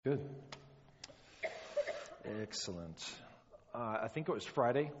Good. Excellent. I think it was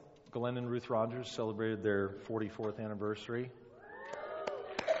Friday. Glenn and Ruth Rogers celebrated their 44th anniversary.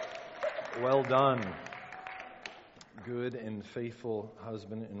 Well done. Good and faithful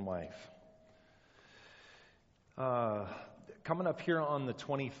husband and wife. Coming up here on the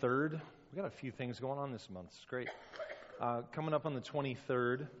 23rd, we got a few things going on this month. It's great. Coming up on the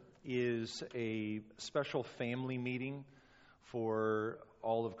 23rd is a special family meeting for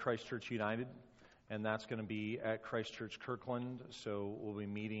all of Christ Church United, and that's going to be at Christ Church Kirkland. So we'll be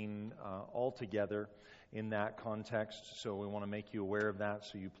meeting all together in that context. So we want to make you aware of that,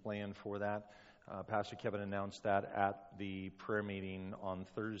 so you plan for that. Pastor Kevin announced that at the prayer meeting on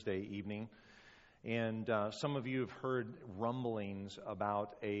Thursday evening. And some of you have heard rumblings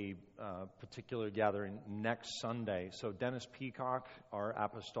about a particular gathering next Sunday. So Dennis Peacock, our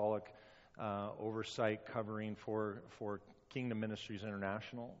apostolic oversight covering for Kingdom Ministries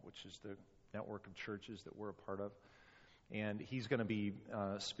International, which is the network of churches that we're a part of. And he's going to be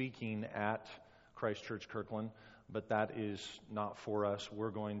speaking at Christ Church Kirkland, but that is not for us. We're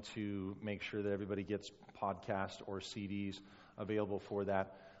going to make sure that everybody gets podcasts or CDs available for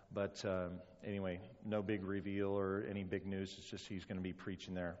that. But anyway, no big reveal or any big news. It's just he's going to be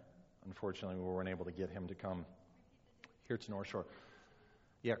preaching there. Unfortunately, we weren't able to get him to come here to North Shore.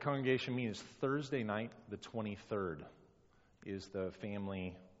 Yeah, congregation meeting is Thursday night, the 23rd. Is the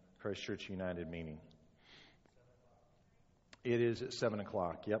family Christ Church United meeting. It is at 7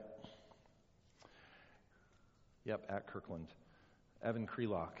 o'clock, yep. Yep, at Kirkland. Evan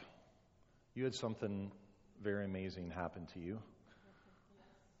Krelock, you had something very amazing happen to you.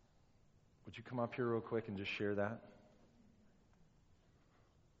 Would you come up here real quick and just share that?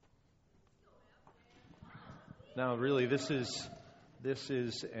 Now, really, this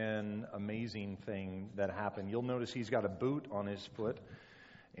is an amazing thing that happened. You'll notice he's got a boot on his foot,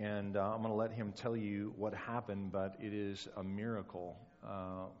 and I'm going to let him tell you what happened, but it is a miracle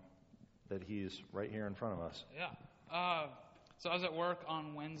that he is right here in front of us. Yeah. So I was at work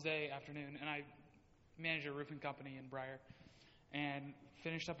on Wednesday afternoon, and I manage a roofing company in Briar, and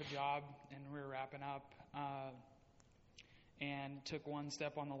finished up a job, and we were wrapping up, and took one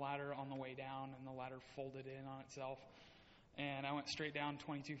step on the ladder on the way down, and the ladder folded in on itself. And I went straight down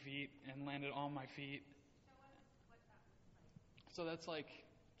 22 feet and landed on my feet. So that's like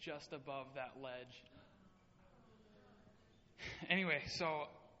just above that ledge. Anyway, so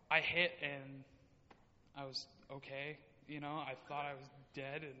I hit and I was okay. You know, I thought I was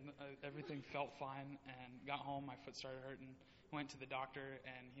dead and everything felt fine. And got home, my foot started hurting. Went to the doctor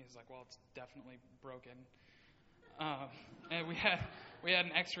and he was like, well, it's definitely broken. And we had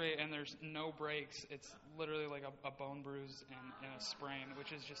an x-ray and there's no breaks. It's literally like a bone bruise and a sprain,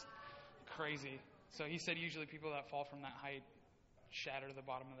 which is just crazy. So he said usually people that fall from that height shatter the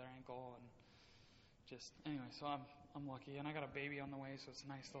bottom of their ankle and just, anyway, so I'm lucky. And I got a baby on the way, so it's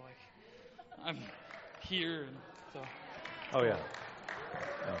nice to I'm here and so. Oh yeah.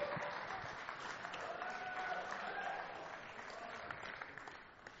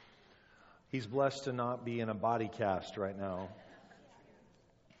 He's blessed to not be in a body cast right now.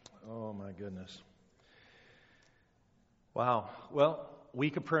 Oh, my goodness. Wow. Well,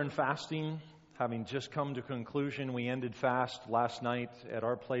 week of prayer and fasting, having just come to conclusion. We ended fast last night at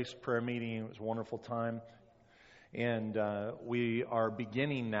our place prayer meeting. It was a wonderful time. And we are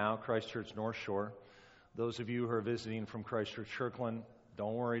beginning now Christ Church North Shore. Those of you who are visiting from Christ Church Kirkland,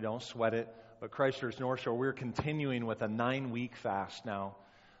 don't worry, don't sweat it. But Christ Church North Shore, we're continuing with a 9-week fast now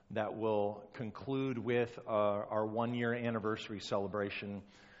that will conclude with our 1-year anniversary celebration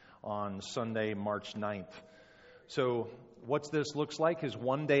on Sunday, March 9th. So what this looks like is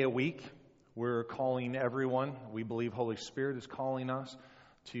 1 day a week. We're calling everyone. We believe Holy Spirit is calling us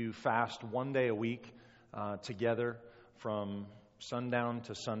to fast 1 day a week together from sundown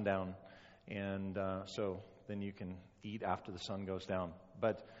to sundown. And so then you can eat after the sun goes down.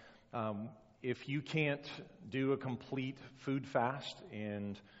 But if you can't do a complete food fast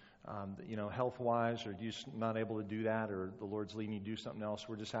and health-wise, or you're just not able to do that, or the Lord's leading you to do something else,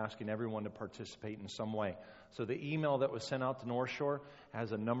 we're just asking everyone to participate in some way. So the email that was sent out to North Shore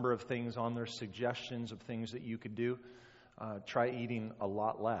has a number of things on there, suggestions of things that you could do. Try eating a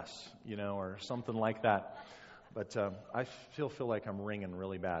lot less, or something like that. But I feel like I'm ringing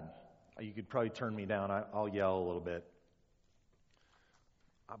really bad. You could probably turn me down. I'll yell a little bit.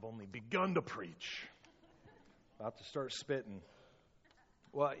 I've only begun to preach. About to start spitting.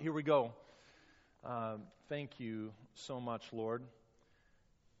 Well, here we go. Thank you so much, Lord.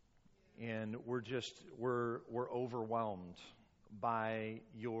 And we're overwhelmed by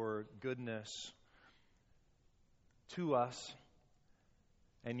your goodness to us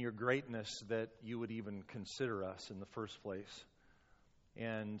and your greatness that you would even consider us in the first place.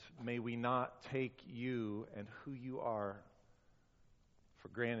 And may we not take you and who you are for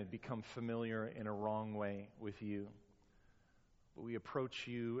granted, become familiar in a wrong way with you. But we approach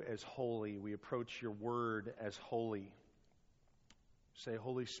you as holy. We approach your word as holy. Say,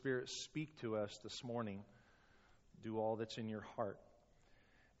 Holy Spirit, speak to us this morning. Do all that's in your heart.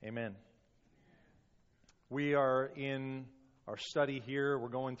 Amen. We are in our study here. We're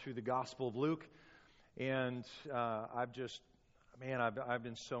going through the Gospel of Luke. And I've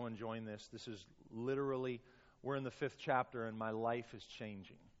been so enjoying this. This is literally, we're in the 5th chapter and my life is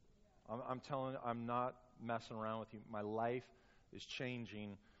changing. I'm telling you, I'm not messing around with you. My life is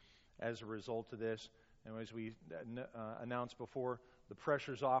changing as a result of this. And as we announced before, the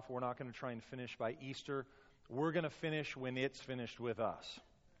pressure's off. We're not going to try and finish by Easter. We're going to finish when it's finished with us.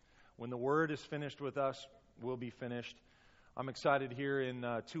 When the Word is finished with us, we'll be finished. I'm excited here in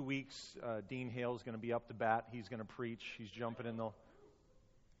 2 weeks. Dean Hale is going to be up to bat. He's going to preach. He's jumping in the...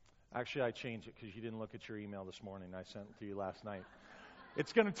 Actually, I changed it because you didn't look at your email this morning. I sent it to you last night.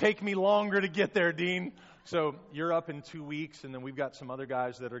 It's going to take me longer to get there, Dean. So you're up in 2 weeks, and then we've got some other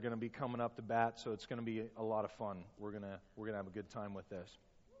guys that are going to be coming up to bat. So it's going to be a lot of fun. We're going to have a good time with this.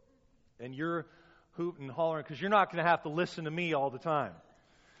 And you're hooting and hollering because you're not going to have to listen to me all the time.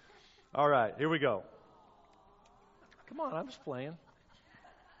 All right, here we go. Come on, I'm just playing.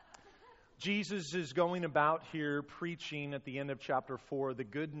 Jesus is going about here preaching at the end of chapter 4 the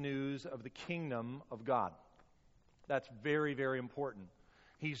good news of the kingdom of God. That's very, very important.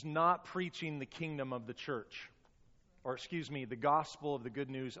 He's not preaching the kingdom of the church. The gospel of the good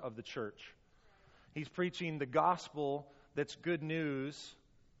news of the church. He's preaching the gospel that's good news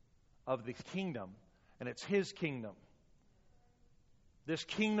of the kingdom. And it's His kingdom. This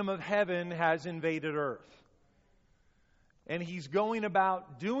kingdom of heaven has invaded earth. And He's going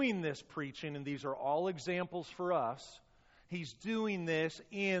about doing this preaching, and these are all examples for us. He's doing this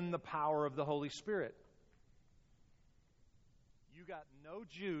in the power of the Holy Spirit. You got no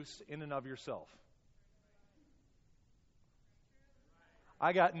juice in and of yourself.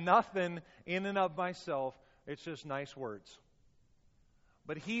 I got nothing in and of myself. It's just nice words.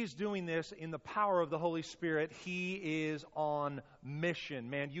 But He's doing this in the power of the Holy Spirit. He is on mission.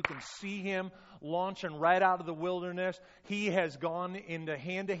 Man, you can see Him launching right out of the wilderness. He has gone into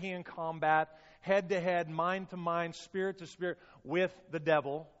hand-to-hand combat, head-to-head, mind-to-mind, spirit-to-spirit with the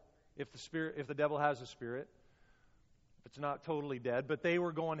devil. If the devil has a spirit. If it's not totally dead. But they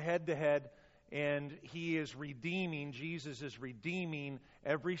were going head-to-head, and He is redeeming, Jesus is redeeming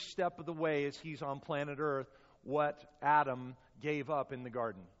every step of the way as He's on planet Earth what Adam gave up in the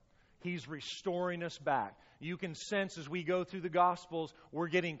garden. He's restoring us back. You can sense as we go through the Gospels, we're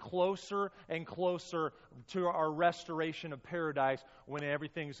getting closer and closer to our restoration of paradise when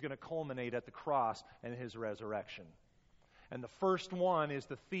everything's going to culminate at the cross and His resurrection. And the first one is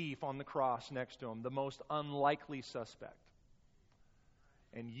the thief on the cross next to Him, the most unlikely suspect.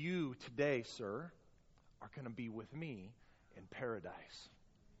 And you today, sir, are going to be with me in paradise.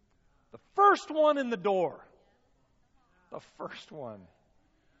 The first one in the door. The first one. I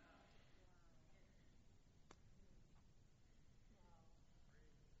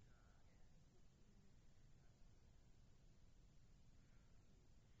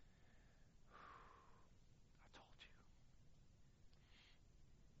told you.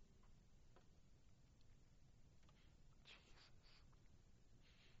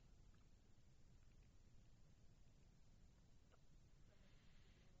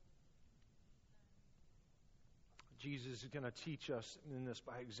 Jesus is going to teach us in this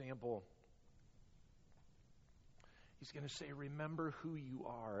by example. He's going to say, remember who you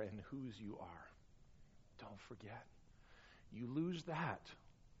are and whose you are. Don't forget. You lose that,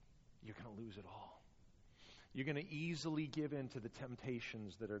 you're going to lose it all. You're going to easily give in to the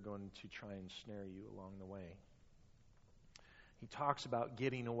temptations that are going to try and snare you along the way. He talks about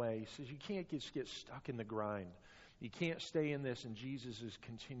getting away. He says you can't just get stuck in the grind. You can't stay in this, and Jesus is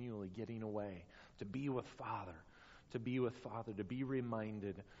continually getting away to be with Father. To be with Father, to be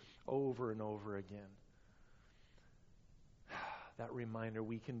reminded over and over again. That reminder,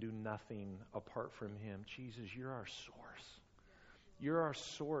 we can do nothing apart from Him. Jesus, you're our source. You're our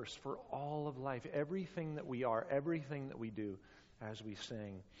source for all of life. Everything that we are, everything that we do, as we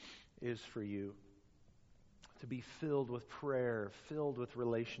sing, is for you. To be filled with prayer, filled with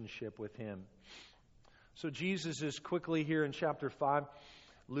relationship with Him. So Jesus is quickly here in chapter 5.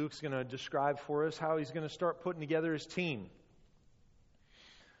 Luke's going to describe for us how he's going to start putting together his team.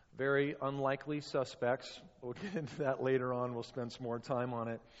 Very unlikely suspects. We'll get into that later on. We'll spend some more time on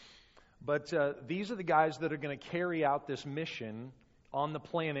it. But these are the guys that are going to carry out this mission on the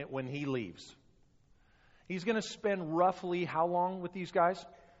planet when he leaves. He's going to spend roughly how long with these guys?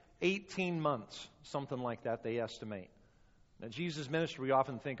 18 months, something like that, they estimate. Now, Jesus' ministry, we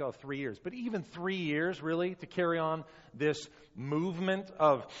often think, 3 years. But even 3 years, really, to carry on this movement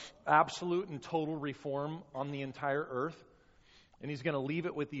of absolute and total reform on the entire earth. And he's going to leave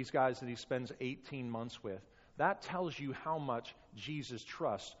it with these guys that he spends 18 months with. That tells you how much Jesus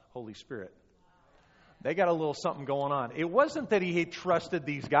trusts Holy Spirit. They got a little something going on. It wasn't that he trusted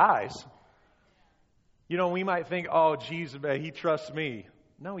these guys. You know, we might think, oh, Jesus, he trusts me.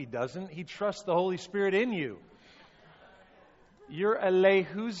 No, he doesn't. He trusts the Holy Spirit in you. You're a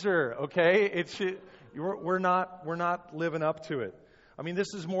lehuzer, okay? We're not living up to it. I mean,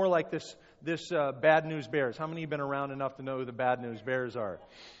 this is more like this Bad News Bears. How many have been around enough to know who the Bad News Bears are?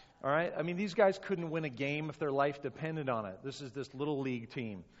 All right? I mean, these guys couldn't win a game if their life depended on it. This is this little league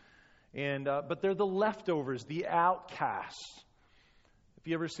team. But they're the leftovers, the outcasts. If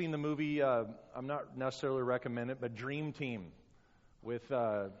you ever seen the movie, I'm not necessarily recommend it, but Dream Team with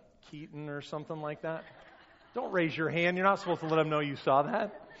Keaton or something like that. Don't raise your hand. You're not supposed to let them know you saw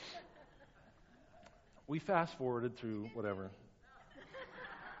that. We fast forwarded through whatever.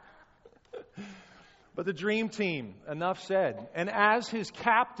 But the Dream Team, enough said. And as his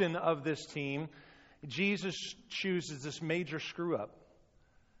captain of this team, Jesus chooses this major screw-up.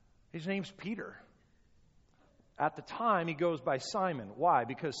 His name's Peter. At the time, he goes by Simon. Why?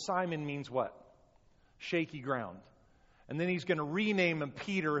 Because Simon means what? Shaky ground. And then he's going to rename him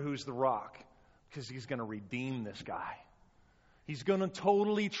Peter, who's the rock, because he's going to redeem this guy. He's going to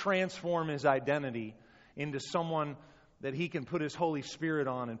totally transform his identity into someone that he can put his Holy Spirit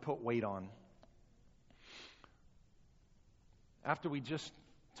on and put weight on. After we just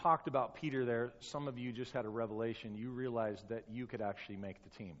talked about Peter there, some of you just had a revelation. You realized that you could actually make the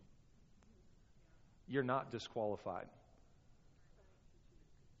team. You're not disqualified.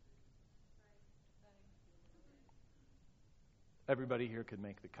 Everybody here could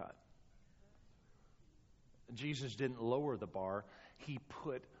make the cut. Jesus didn't lower the bar. He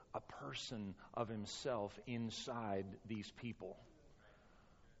put a person of himself inside these people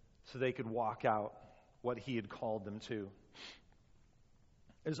so they could walk out what he had called them to.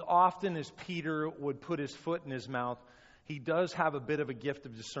 As often as Peter would put his foot in his mouth, he does have a bit of a gift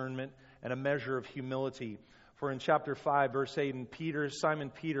of discernment and a measure of humility. For in chapter 5, verse 8, and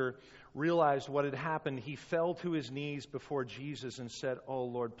Simon Peter realized what had happened. He fell to his knees before Jesus and said, "Oh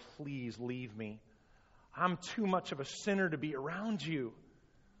Lord, please leave me. I'm too much of a sinner to be around you."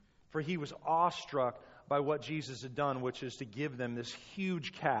 For he was awestruck by what Jesus had done, which is to give them this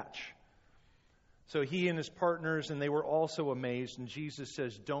huge catch. So he and his partners, and they were also amazed. And Jesus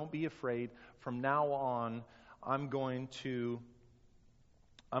says, "Don't be afraid. From now on, I'm going to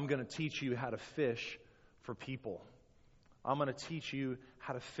teach you how to fish for people. I'm going to teach you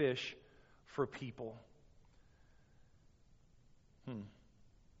how to fish for people."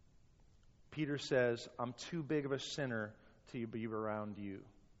 Peter says, "I'm too big of a sinner to be around you."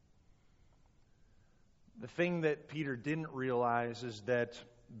 The thing that Peter didn't realize is that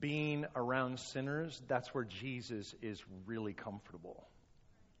being around sinners, that's where Jesus is really comfortable.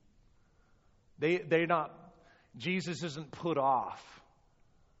 Jesus isn't put off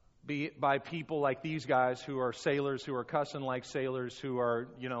by people like these guys who are sailors, who are cussing like sailors, who are,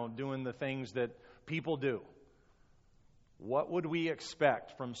 doing the things that people do. What would we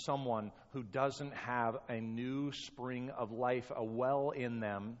expect from someone who doesn't have a new spring of life, a well in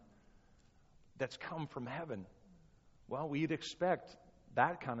them that's come from heaven? Well, we'd expect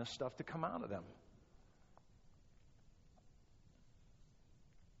that kind of stuff to come out of them.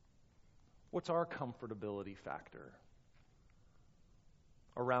 What's our comfortability factor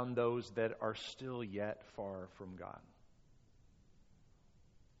around those that are still yet far from God?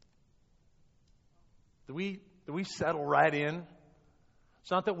 Do we settle right in?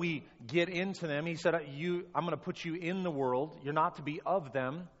 It's not that we get into them. He said, I'm going to put you in the world. You're not to be of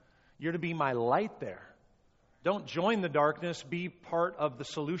them. You're to be my light there. Don't join the darkness. Be part of the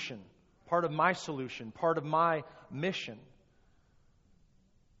solution, part of my solution, part of my mission.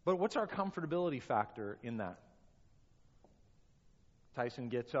 But what's our comfortability factor in that? Tyson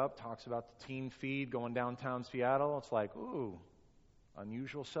gets up, talks about the teen feed going downtown Seattle. It's like, ooh,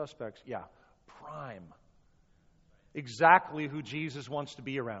 unusual suspects. Yeah, prime. Exactly who Jesus wants to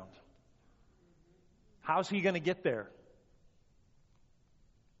be around. How's he going to get there?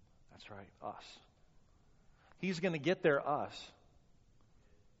 That's right, us. He's going to get there, us.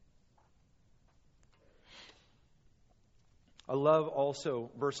 I love also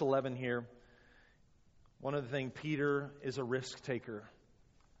verse 11 here. One of the things, Peter is a risk taker.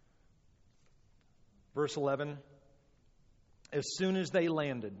 Verse 11, as soon as they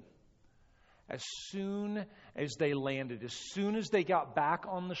landed, as soon as they got back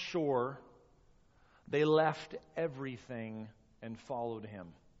on the shore, they left everything and followed him.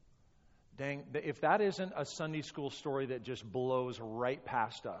 Dang, if that isn't a Sunday school story that just blows right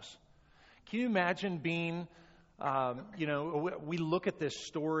past us. Can you imagine being, we look at this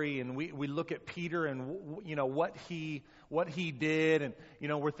story and we look at Peter and, what he did, and,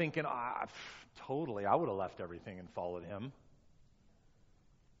 we're thinking, totally, I would have left everything and followed him.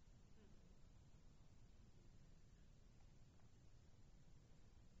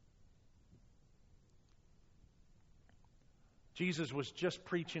 Jesus was just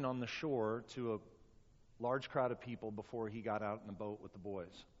preaching on the shore to a large crowd of people before he got out in the boat with the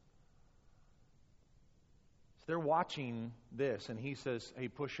boys. So they're watching this, and he says, hey,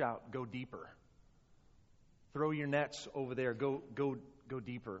 push out, go deeper. Throw your nets over there, go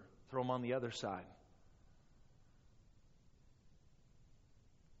deeper. Throw them on the other side.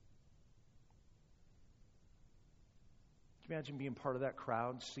 Can you imagine being part of that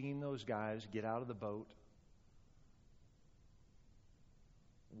crowd, seeing those guys get out of the boat,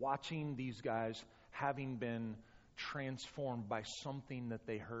 watching these guys having been transformed by something that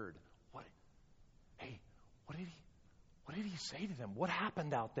they heard? What did he say to them? What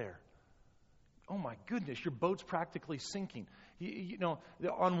happened out there? Oh my goodness, your boat's practically sinking.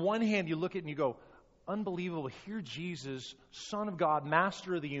 On one hand, you look at it and you go, unbelievable. Here Jesus, Son of God,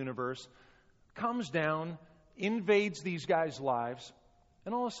 Master of the universe, comes down, invades these guys' lives,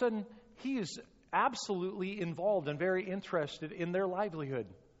 and all of a sudden, he is absolutely involved and very interested in their livelihood,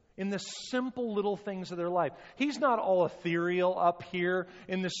 in the simple little things of their life. He's not all ethereal up here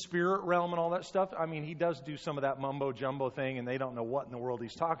in the spirit realm and all that stuff. I mean, he does do some of that mumbo-jumbo thing, and they don't know what in the world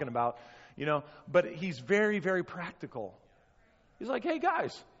he's talking about, but he's very, very practical. He's like, hey,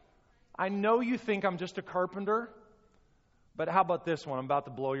 guys, I know you think I'm just a carpenter, but how about this one? I'm about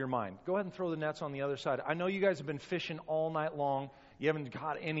to blow your mind. Go ahead and throw the nets on the other side. I know you guys have been fishing all night long. You haven't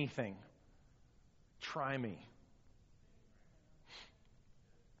caught anything. Try me.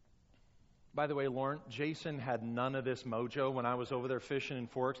 By the way, Lauren, Jason had none of this mojo when I was over there fishing in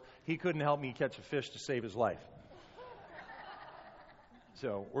Forks. He couldn't help me catch a fish to save his life.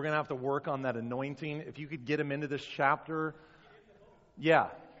 So we're going to have to work on that anointing. If you could get him into this chapter. Yeah,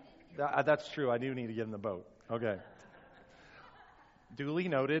 that's true. I do need to get in the boat. Okay. Duly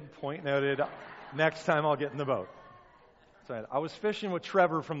noted, point noted. Next time I'll get in the boat. So I was fishing with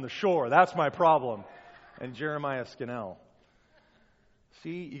Trevor from the shore. That's my problem. And Jeremiah Scannell.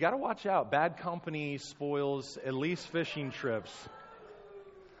 See, you got to watch out. Bad company spoils at least fishing trips.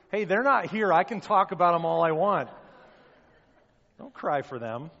 Hey, they're not here. I can talk about them all I want. Don't cry for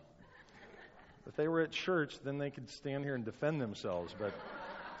them. If they were at church, then they could stand here and defend themselves. But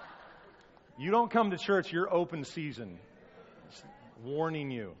you don't come to church, you're open season. Just warning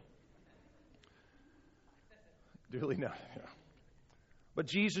you. Duly noted. Yeah. But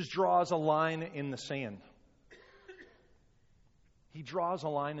Jesus draws a line in the sand. He draws a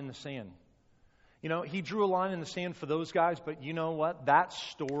line in the sand. He drew a line in the sand for those guys, but you know what? That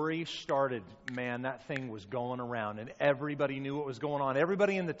story started, man, that thing was going around, and everybody knew what was going on.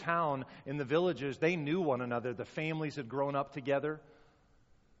 Everybody in the town, in the villages, they knew one another. The families had grown up together.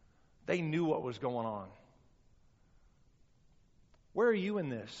 They knew what was going on. Where are you in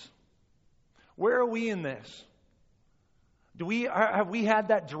this? Where are we in this? Have we had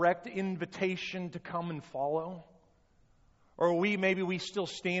that direct invitation to come and follow? Or are we still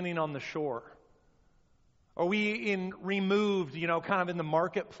standing on the shore? Are we removed, kind of in the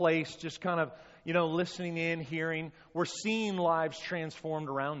marketplace, just kind of, listening in, hearing? We're seeing lives transformed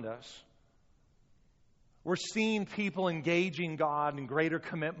around us. We're seeing people engaging God in greater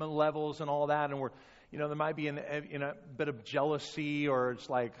commitment levels and all that, and we're, there might be a bit of jealousy, or it's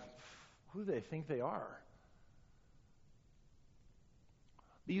like, who do they think they are?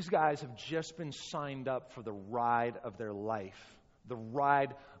 These guys have just been signed up for the ride of their life. The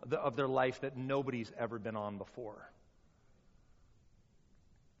ride of their life that nobody's ever been on before.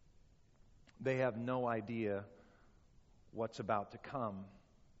 They have no idea what's about to come.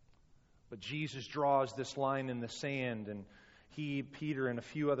 But Jesus draws this line in the sand, and he, Peter, and a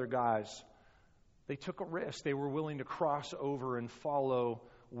few other guys, they took a risk. They were willing to cross over and follow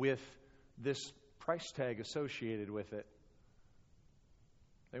with this price tag associated with it.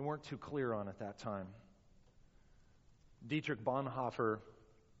 They weren't too clear on it that time. Dietrich Bonhoeffer,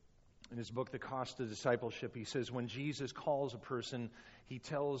 in his book, The Cost of Discipleship, he says, when Jesus calls a person, he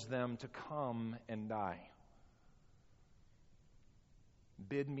tells them to come and die.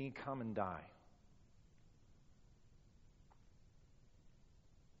 Bid me come and die.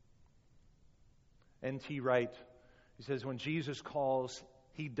 N.T. Wright He says when Jesus calls,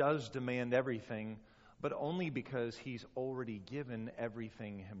 He does demand everything, but only because He's already given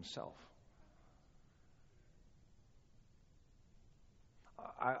everything Himself.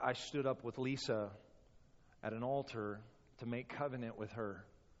 I stood up with Lisa at an altar to make covenant with her.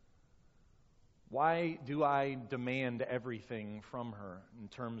 Why do I demand everything from her in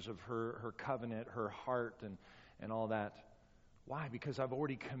terms of her covenant, her heart, and all that? Why? Because I've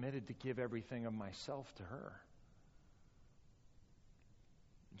already committed to give everything of myself to her.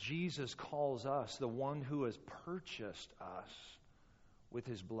 Jesus calls us, the one who has purchased us with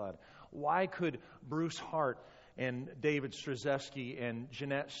His blood. Why could Bruce Hart and David Strzeski and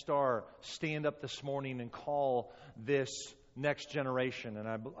Jeanette Starr stand up this morning and call this next generation? And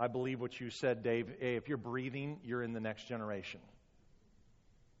I believe what you said, Dave. Hey, if you're breathing, you're in the next generation.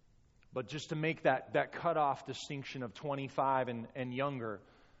 But just to make that cutoff distinction of 25 and younger,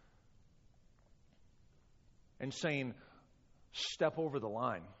 and saying, step over the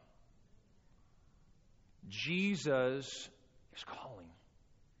line. Jesus is calling.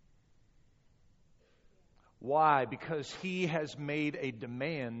 Why? Because He has made a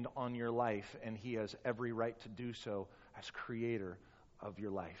demand on your life, and He has every right to do so as creator of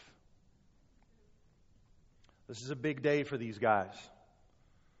your life. This is a big day for these guys.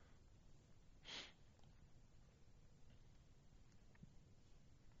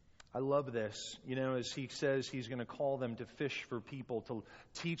 I love this. You know, as he says He's going to call them to fish for people, to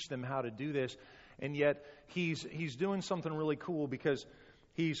teach them how to do this. And yet He's doing something really cool, because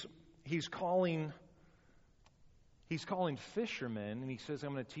He's calling fishermen, and He says,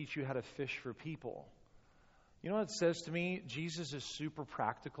 I'm going to teach you how to fish for people. You know what it says to me? Jesus is super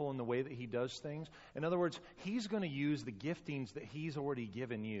practical in the way that He does things. In other words, He's going to use the giftings that He's already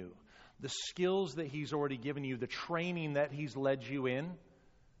given you, the skills that He's already given you, the training that He's led you in,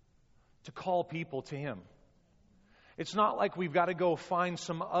 to call people to Him. It's not like we've got to go find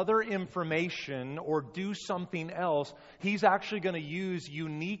some other information or do something else. He's actually going to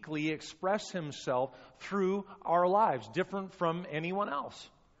uniquely express Himself through our lives, different from anyone else.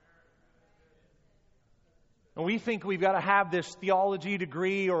 And we think we've got to have this theology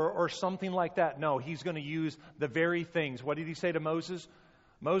degree or something like that. No, He's going to use the very things. What did He say to Moses?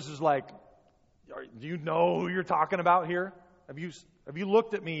 Moses like, do you know who you're talking about here? Have you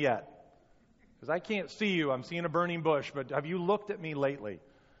looked at me yet? Because I can't see you. I'm seeing a burning bush. But have you looked at me lately?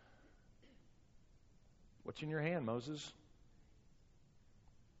 What's in your hand, Moses?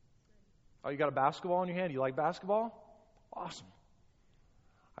 Oh, you got a basketball in your hand? You like basketball? Awesome.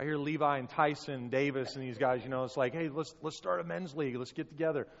 I hear Levi and Tyson, Davis, and these guys, it's like, hey, let's start a men's league. Let's get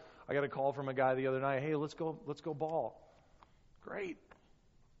together. I got a call from a guy the other night. Hey, let's go ball. Great.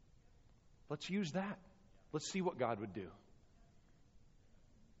 Let's use that. Let's see what God would do.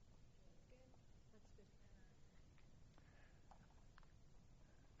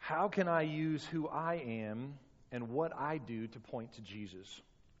 How can I use who I am and what I do to point to Jesus?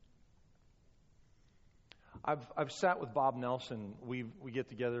 I've sat with Bob Nelson. We get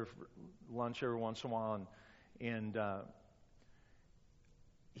together for lunch every once in a while, and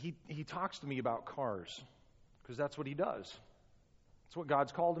he talks to me about cars, because that's what he does. That's what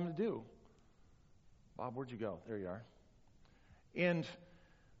God's called him to do. Bob, where'd you go? There you are. And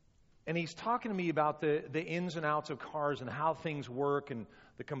he's talking to me about the ins and outs of cars and how things work and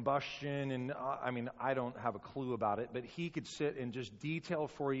the combustion. And I don't have a clue about it, but he could sit and just detail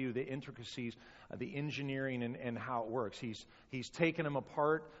for you the intricacies of the engineering and how it works. He's taken them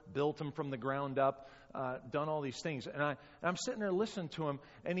apart, built them from the ground up, done all these things. And I'm sitting there listening to him,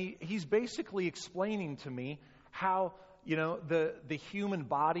 and he's basically explaining to me how the human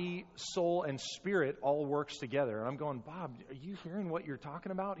body, soul, and spirit all works together. And I'm going, Bob, are you hearing what you're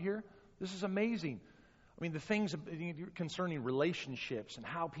talking about here? This is amazing. I mean, the things concerning relationships and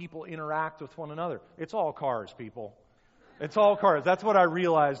how people interact with one another. It's all cars, people. It's all cars. That's what I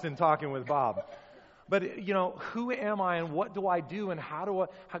realized in talking with Bob. But, who am I and what do I do and how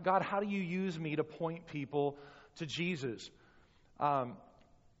do you use me to point people to Jesus?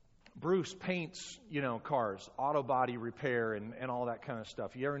 Bruce paints, cars, auto body repair and all that kind of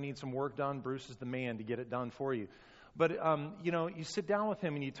stuff. You ever need some work done? Bruce is the man to get it done for you. But, you sit down with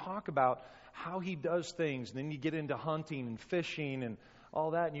him and you talk about how he does things. And then you get into hunting and fishing and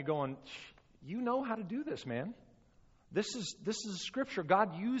all that. And you're going, you know how to do this, man. This is Scripture.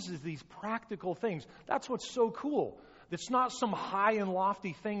 God uses these practical things. That's what's so cool. It's not some high and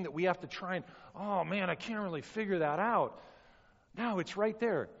lofty thing that we have to try and, oh, man, I can't really figure that out. No, it's right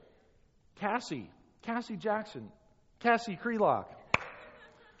there. Cassie Jackson, Cassie Krelock.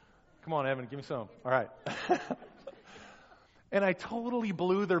 Come on, Evan, give me some. All right. And I totally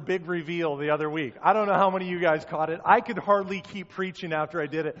blew their big reveal the other week. I don't know how many of you guys caught it. I could hardly keep preaching after I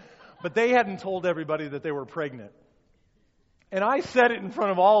did it. But they hadn't told everybody that they were pregnant. And I said it in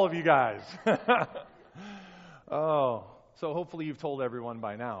front of all of you guys. Oh, so hopefully you've told everyone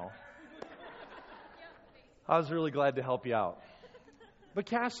by now. I was really glad to help you out. But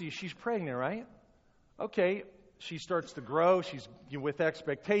Cassie, she's pregnant, right? Okay, she starts to grow. She's with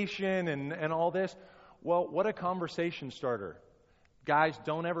expectation and all this. Well, what a conversation starter. Guys,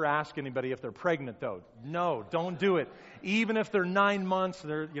 don't ever ask anybody if they're pregnant, though. No, don't do it. Even if they're 9 months,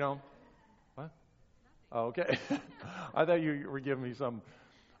 they're, what? Oh, okay. I thought you were giving me some.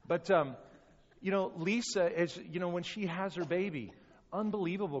 But, Lisa, when she has her baby,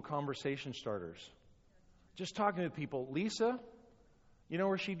 unbelievable conversation starters. Just talking to people. Lisa, you know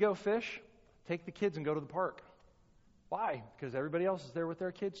where she'd go fish? Take the kids and go to the park. Why? Because everybody else is there with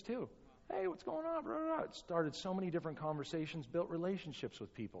their kids, too. Hey, what's going on? Blah, blah, blah. It started so many different conversations, built relationships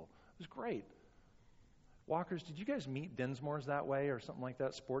with people. It was great. Walkers, did you guys meet Dinsmores that way or something like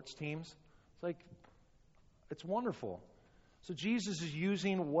that, sports teams? It's wonderful. So Jesus is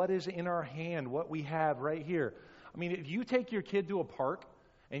using what is in our hand, what we have right here. I mean, if you take your kid to a park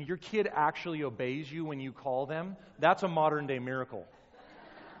and your kid actually obeys you when you call them, that's a modern day miracle.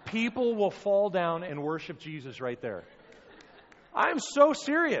 People will fall down and worship Jesus right there. I'm so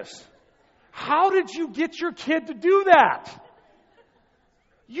serious. How did you get your kid to do that?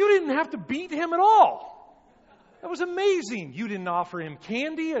 You didn't have to beat him at all. That was amazing. You didn't offer him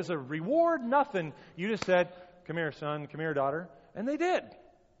candy as a reward, nothing. You just said, come here, son, come here, daughter. And they did.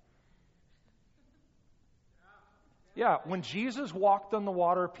 Yeah, when Jesus walked on the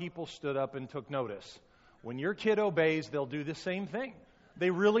water, people stood up and took notice. When your kid obeys, they'll do the same thing.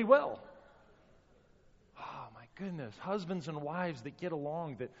 They really will. Oh, my goodness. Husbands and wives that get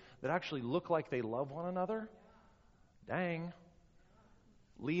along, that actually look like they love one another. Dang.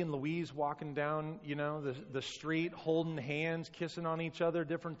 Lee and Louise walking down, the street, holding hands, kissing on each other,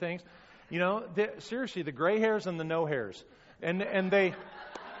 different things. Seriously, the gray hairs and the no hairs. And they...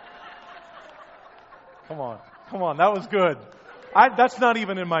 Come on, that was good. That's not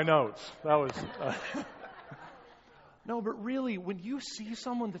even in my notes. That was... No, but really, when you see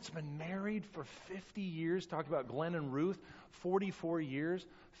someone that's been married for 50 years, talk about Glenn and Ruth, 44 years,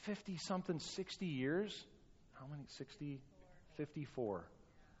 50-something, 60 years. How many? 60? 54.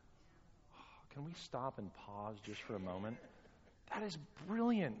 Can we stop and pause just for a moment? That is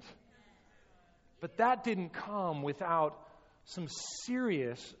brilliant. But that didn't come without some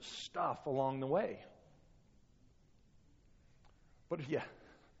serious stuff along the way. But yeah,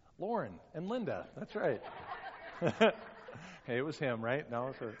 Lauren and Linda, that's right. Hey, it was him, right? No,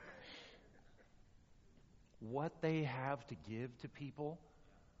 it's her. What they have to give to people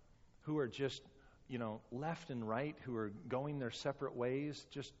who are just, left and right, who are going their separate ways,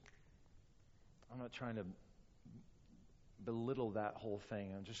 I'm not trying to belittle that whole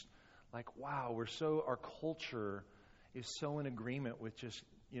thing. I'm just like, wow, our culture is so in agreement with just,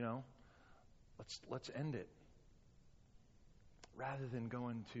 let's end it. Rather than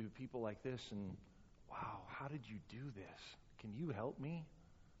going to people like this and, wow, how did you do this? Can you help me?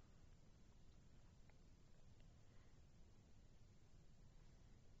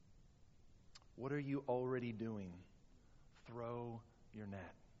 What are you already doing? Throw your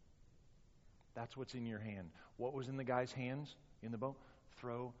net. That's what's in your hand. What was in the guy's hands in the boat?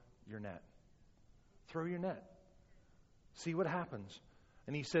 Throw your net. Throw your net. See what happens.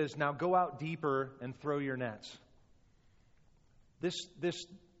 And he says, now go out deeper and throw your nets.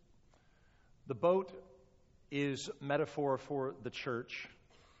 The boat is metaphor for the church.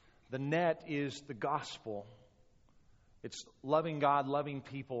 The net is the gospel. It's loving God, loving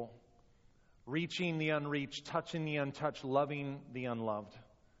people, reaching the unreached, touching the untouched, loving the unloved.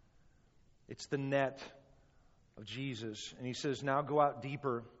 It's the net of Jesus. And he says, now go out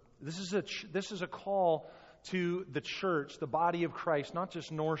deeper. This is a call to the church, the body of Christ, not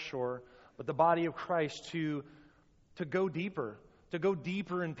just North Shore, but the body of Christ to go deeper. To go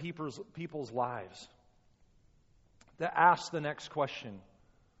deeper in people's lives. To ask the next question.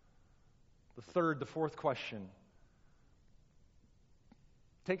 The third, the fourth question.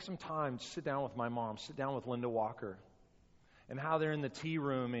 Take some time to sit down with my mom, sit down with Linda Walker, and how they're in the tea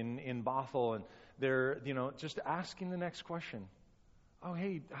room in Bothell, and they're, just asking the next question. Oh,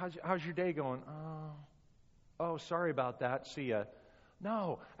 hey, how's your day going? Oh, sorry about that. See ya.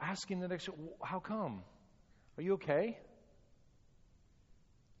 No, asking the next, how come? Are you okay?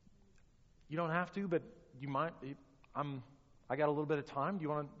 You don't have to, but you might. I got a little bit of time. Do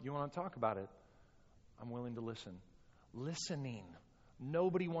you want to talk about it? I'm willing to listen. Listening.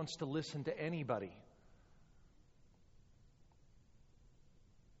 Nobody wants to listen to anybody.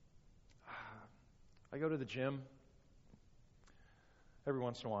 I go to the gym every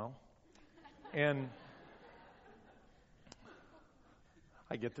once in a while, and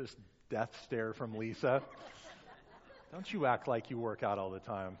I get this death stare from Lisa. Don't you act like you work out all the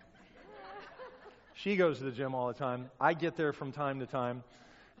time. She goes to the gym all the time. I get there from time to time,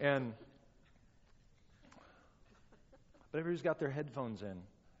 but everybody's got their headphones in.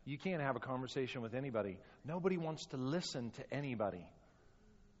 You can't have a conversation with anybody. Nobody wants to listen to anybody.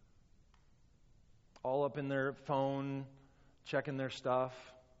 All up in their phone, checking their stuff.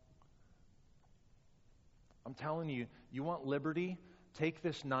 I'm telling you, you want liberty? Take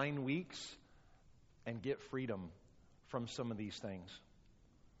this 9 weeks and get freedom from some of these things.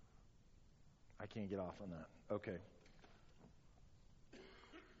 I can't get off on that. Okay.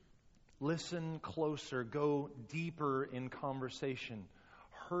 Listen closer. Go deeper in conversation.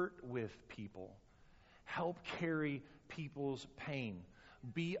 Hurt with people. Help carry people's pain.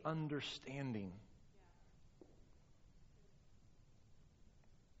 Be understanding.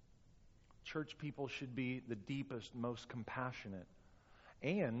 Church people should be the deepest, most compassionate,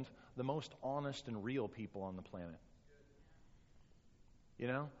 and the most honest and real people on the planet. You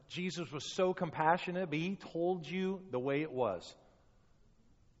know, Jesus was so compassionate, but He told you the way it was.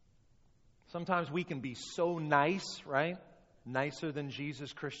 Sometimes we can be so nice, right? Nicer than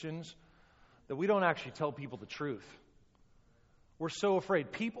Jesus Christians, that we don't actually tell people the truth. We're so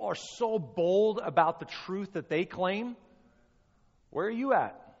afraid. People are so bold about the truth that they claim. Where are you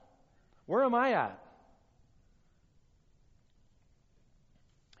at? Where am I at?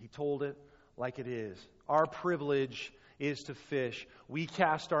 He told it like it is. Our privilege is to fish. We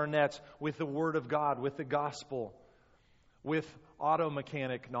cast our nets with the Word of God, with the gospel, with auto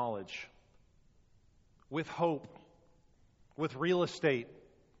mechanic knowledge, with hope, with real estate,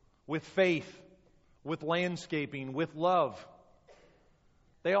 with faith, with landscaping, with love.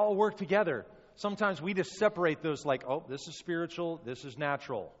 They all work together. Sometimes we just separate those like, oh, this is spiritual, this is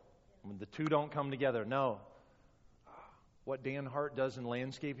natural. The two don't come together. No. What Dan Hart does in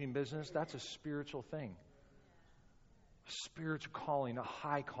landscaping business, that's a spiritual thing. A spiritual calling, a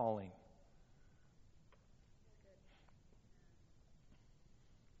high calling.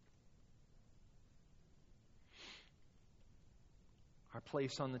 Our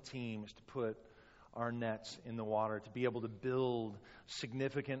place on the team is to put our nets in the water, to be able to build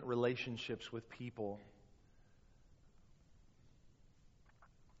significant relationships with people.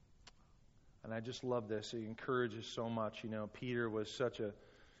 And I just love this. It encourages so much. You know, Peter was such a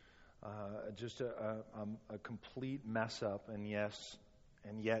complete mess up, and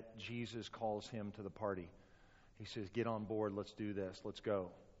yet Jesus calls him to the party. He says, "Get on board. Let's do this. Let's go.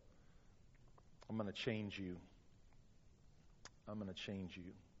 I'm going to change you. I'm going to change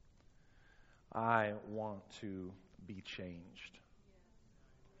you. I want to be changed."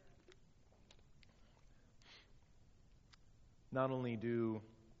 Not only do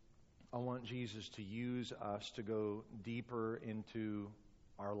I want Jesus to use us to go deeper into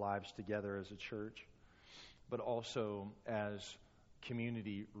our lives together as a church, but also as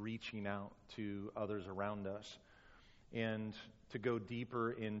community reaching out to others around us, and to go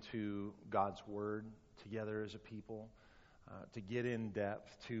deeper into God's Word together as a people, to get in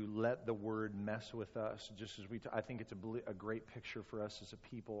depth, to let the Word mess with us. Just as I think it's a great picture for us as a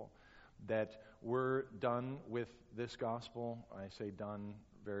people, that we're done with this gospel. I say done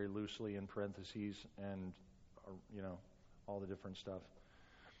very loosely in parentheses, and all the different stuff.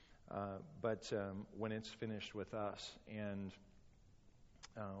 But when it's finished with us, and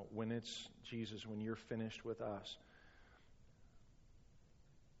when it's Jesus, when you're finished with us,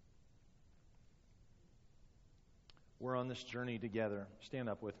 we're on this journey together. Stand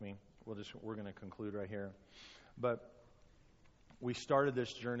up with me. We're going to conclude right here. But we started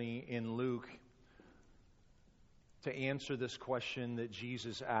this journey in Luke to answer this question that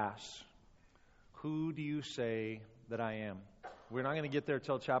Jesus asks. Who do you say that I am? We're not going to get there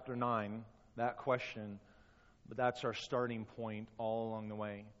till chapter 9, that question, but that's our starting point all along the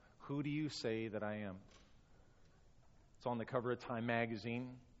way. Who do you say that I am? It's on the cover of Time magazine.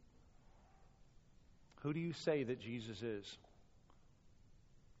 Who do you say that Jesus is?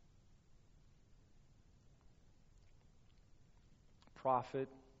 Prophet,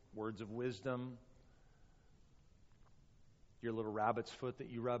 words of wisdom, your little rabbit's foot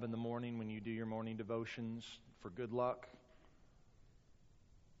that you rub in the morning when you do your morning devotions for good luck.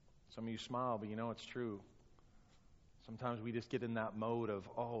 Some of you smile, but you know it's true. Sometimes we just get in that mode of,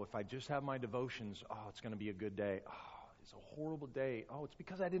 oh, if I just have my devotions, oh, it's going to be a good day. Oh, it's a horrible day. Oh, it's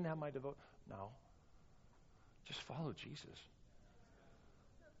because I didn't have my devotion. No. Just follow Jesus.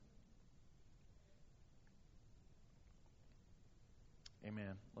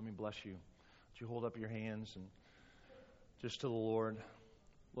 Amen. Let me bless you. you hold up your hands and just to the Lord.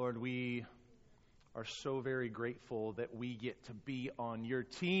 Lord, we are so very grateful that we get to be on your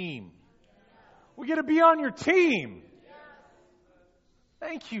team. We get to be on your team.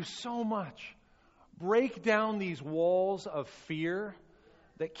 Thank you so much. Break down these walls of fear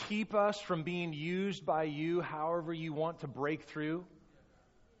that keep us from being used by you however you want to break through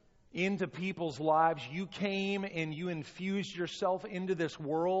into people's lives. You came and you infused yourself into this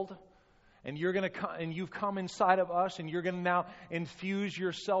world, and you're going to come, and you've come inside of us, and you're going to now infuse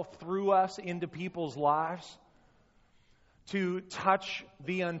yourself through us into people's lives to touch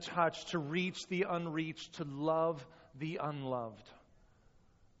the untouched, to reach the unreached, to love the unloved.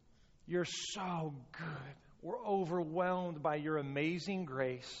 You're so good. We're overwhelmed by your amazing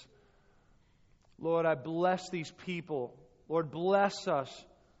grace. Lord, I bless these people. Lord, bless us.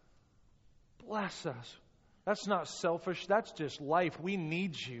 Bless us. That's not selfish. That's just life. We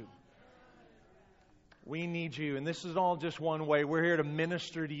need you. We need you. And this is all just one way. We're here to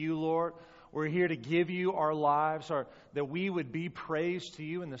minister to you, Lord. We're here to give you our lives, that we would be praised to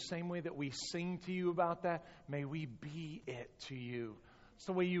you in the same way that we sing to you about that. May we be it to you. It's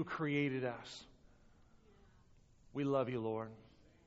the way you created us. We love you, Lord.